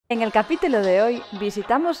En el capítulo de hoy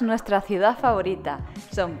visitamos nuestra ciudad favorita,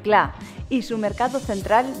 Songkhla, y su mercado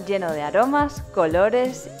central lleno de aromas,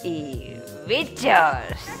 colores y bichos.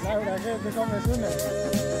 Laura, ¿qué te comes una?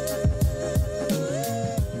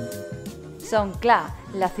 Songkhla,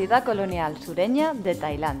 la ciudad colonial sureña de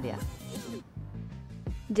Tailandia.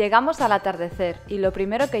 Llegamos al atardecer y lo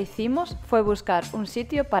primero que hicimos fue buscar un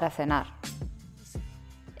sitio para cenar.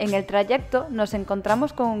 En el trayecto nos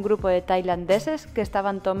encontramos con un grupo de tailandeses que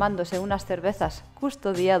estaban tomándose unas cervezas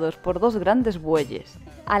custodiados por dos grandes bueyes.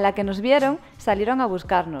 A la que nos vieron, salieron a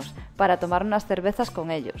buscarnos para tomar unas cervezas con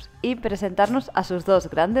ellos y presentarnos a sus dos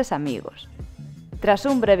grandes amigos. Tras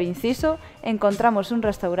un breve inciso, encontramos un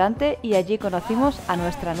restaurante y allí conocimos a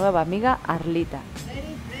nuestra nueva amiga Arlita.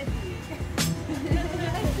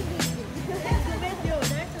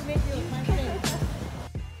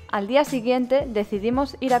 Al día siguiente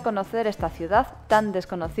decidimos ir a conocer esta ciudad tan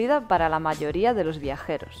desconocida para la mayoría de los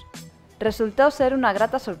viajeros. Resultó ser una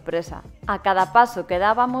grata sorpresa. A cada paso que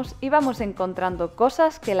dábamos íbamos encontrando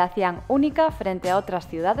cosas que la hacían única frente a otras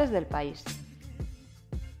ciudades del país.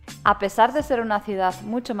 A pesar de ser una ciudad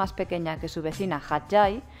mucho más pequeña que su vecina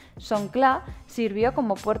Hat-Yai, Songkhla sirvió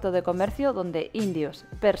como puerto de comercio donde indios,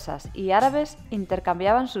 persas y árabes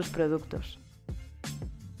intercambiaban sus productos.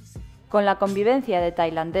 Con la convivencia de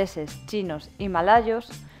tailandeses, chinos y malayos,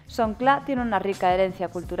 Songkhla tiene una rica herencia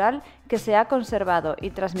cultural que se ha conservado y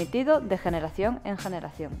transmitido de generación en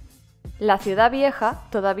generación. La ciudad vieja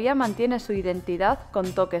todavía mantiene su identidad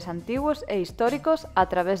con toques antiguos e históricos a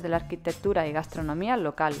través de la arquitectura y gastronomía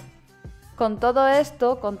local. Con todo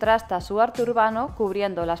esto contrasta su arte urbano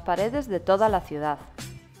cubriendo las paredes de toda la ciudad.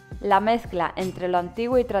 La mezcla entre lo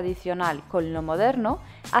antiguo y tradicional con lo moderno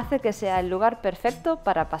hace que sea el lugar perfecto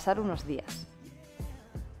para pasar unos días.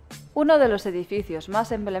 Uno de los edificios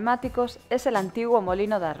más emblemáticos es el antiguo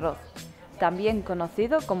molino de arroz, también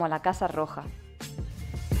conocido como la Casa Roja.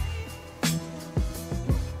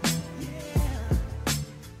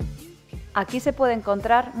 Aquí se puede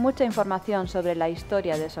encontrar mucha información sobre la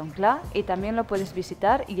historia de Songkhla y también lo puedes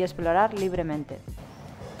visitar y explorar libremente.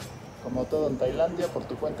 Como todo en Tailandia, por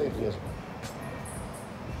tu cuenta y riesgo.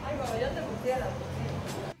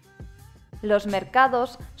 Los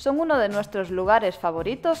mercados son uno de nuestros lugares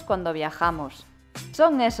favoritos cuando viajamos.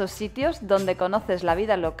 Son esos sitios donde conoces la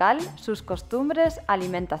vida local, sus costumbres,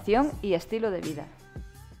 alimentación y estilo de vida.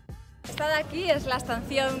 Esta de aquí es la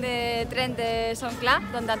estación de tren de Songkhla,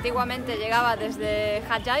 donde antiguamente llegaba desde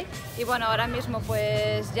Hat-Yai y bueno, ahora mismo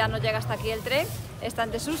pues ya no llega hasta aquí el tren, está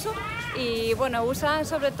en desuso y bueno, usan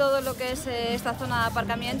sobre todo lo que es esta zona de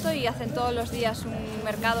aparcamiento y hacen todos los días un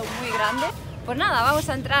mercado muy grande. Pues nada, vamos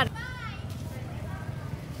a entrar.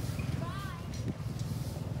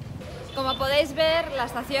 Como podéis ver, la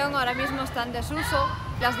estación ahora mismo está en desuso,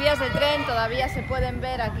 las vías de tren todavía se pueden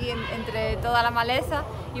ver aquí entre toda la maleza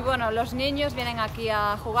y bueno, los niños vienen aquí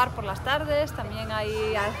a jugar por las tardes, también hay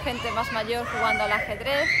gente más mayor jugando al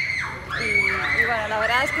ajedrez y bueno, la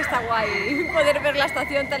verdad es que está guay poder ver la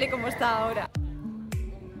estación tal y como está ahora.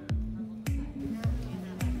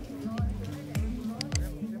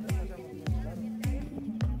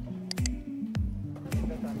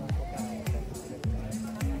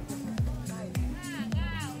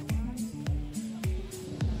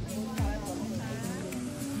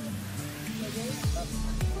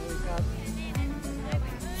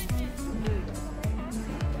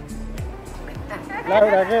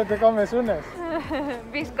 Laura, ¿qué te comes unas?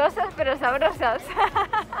 Viscosas pero sabrosas.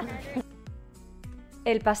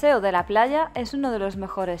 El paseo de la playa es uno de los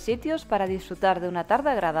mejores sitios para disfrutar de una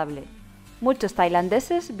tarde agradable. Muchos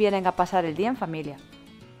tailandeses vienen a pasar el día en familia.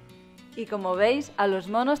 Y como veis, a los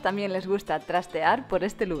monos también les gusta trastear por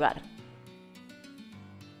este lugar.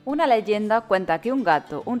 Una leyenda cuenta que un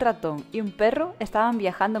gato, un ratón y un perro estaban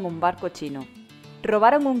viajando en un barco chino.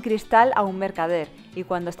 Robaron un cristal a un mercader y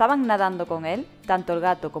cuando estaban nadando con él, tanto el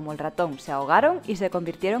gato como el ratón se ahogaron y se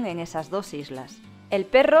convirtieron en esas dos islas. El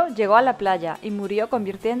perro llegó a la playa y murió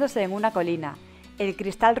convirtiéndose en una colina. El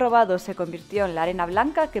cristal robado se convirtió en la arena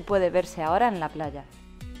blanca que puede verse ahora en la playa.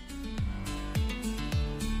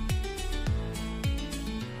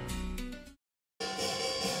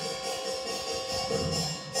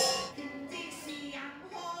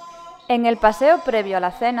 En el paseo previo a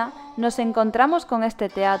la cena, nos encontramos con este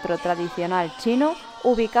teatro tradicional chino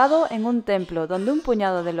ubicado en un templo donde un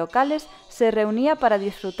puñado de locales se reunía para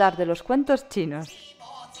disfrutar de los cuentos chinos.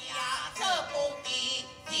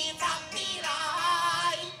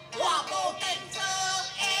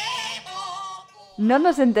 No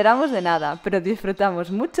nos enteramos de nada, pero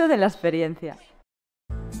disfrutamos mucho de la experiencia.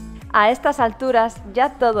 A estas alturas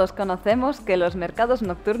ya todos conocemos que los mercados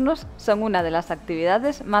nocturnos son una de las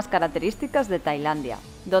actividades más características de Tailandia,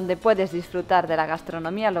 donde puedes disfrutar de la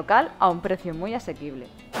gastronomía local a un precio muy asequible.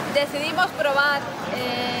 Decidimos probar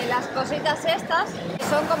las cositas estas, que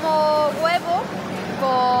son como huevo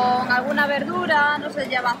con alguna verdura, no sé,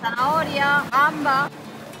 lleva zanahoria, gamba.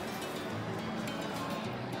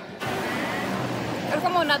 Es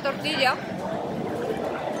como una tortilla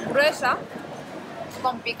gruesa,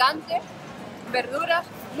 con picante, verduras,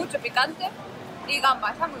 mucho picante y gamba,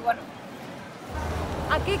 está muy bueno.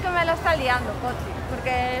 Aquí que me la está liando, Coti,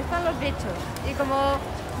 porque están los bichos y como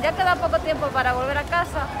ya queda poco tiempo para volver a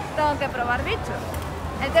casa, tengo que probar bichos.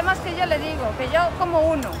 El tema es que yo le digo que yo como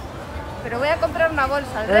uno, pero voy a comprar una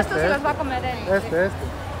bolsa, el resto se los va a comer él.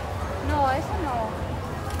 No, eso no.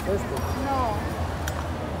 No.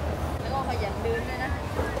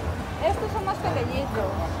 Estos son más pequeñitos.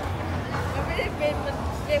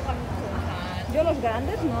 Yo los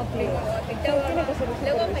grandes no, tío. Tiene que ser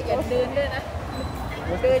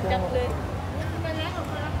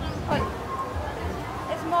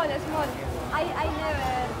small. I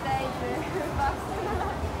never take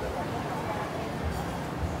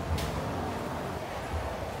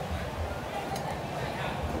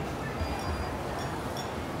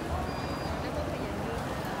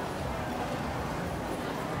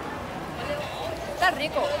Está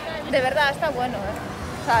rico, de verdad está bueno,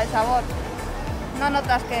 O sea, el sabor. No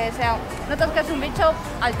notas que es un bicho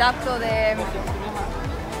al tacto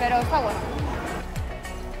pero está bueno.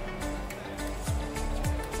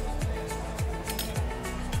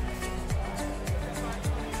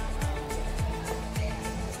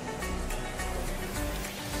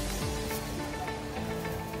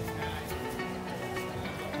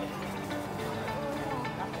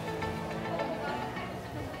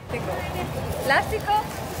 Plástico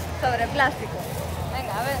sobre plástico.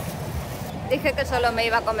 Venga, a ver. Dije que solo me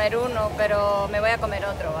iba a comer uno, pero me voy a comer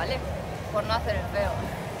otro, ¿vale? Por no hacer el feo.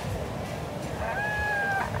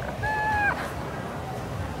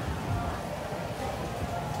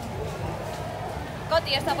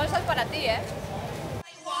 Coti, esta bolsa es para ti, ¿eh?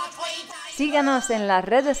 Síganos en las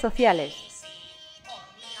redes sociales.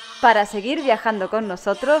 Para seguir viajando con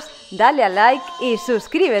nosotros, dale a like y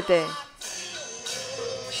suscríbete.